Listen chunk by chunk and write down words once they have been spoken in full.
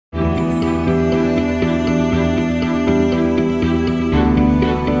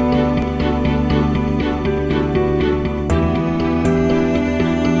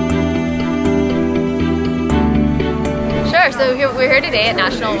So we're here today at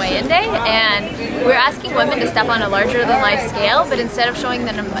National Weigh-In Day, and we're asking women to step on a larger-than-life scale, but instead of showing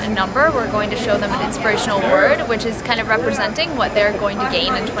them a number, we're going to show them an inspirational word, which is kind of representing what they're going to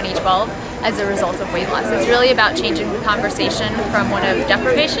gain in 2012 as a result of weight loss. It's really about changing the conversation from one of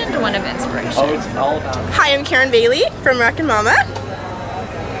deprivation to one of inspiration. Hi, I'm Karen Bailey from Wreckin' Mama.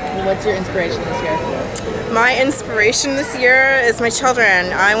 What's your inspiration this year? My inspiration this year is my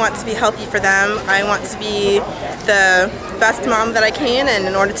children. I want to be healthy for them. I want to be the best mom that I can, and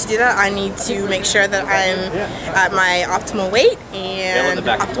in order to do that I need to make sure that I'm at my optimal weight and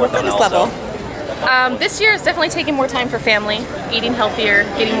optimal fitness level. This year is definitely taking more time for family, eating healthier,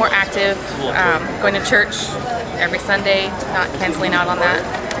 getting more active, going to church every Sunday, not canceling out on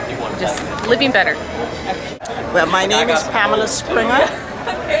that, just living better. Well, my name is Pamela Springer,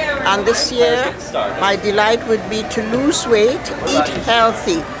 and this year my delight would be to lose weight, eat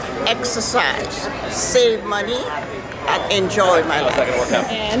healthy, exercise, save money, and enjoy my life.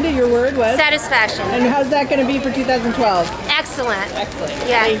 And your word was? Satisfaction. And how's that going to be for 2012? Excellent. Excellent.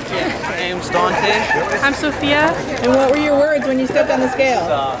 Yeah. Thank you. My name's Dante. I'm Sophia. And what were your words when you stepped on the scale?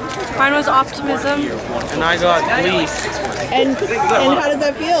 Mine was optimism. And I got glee. And how does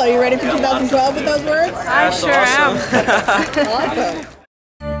that feel? Are you ready for 2012 with those words? I sure am. Awesome.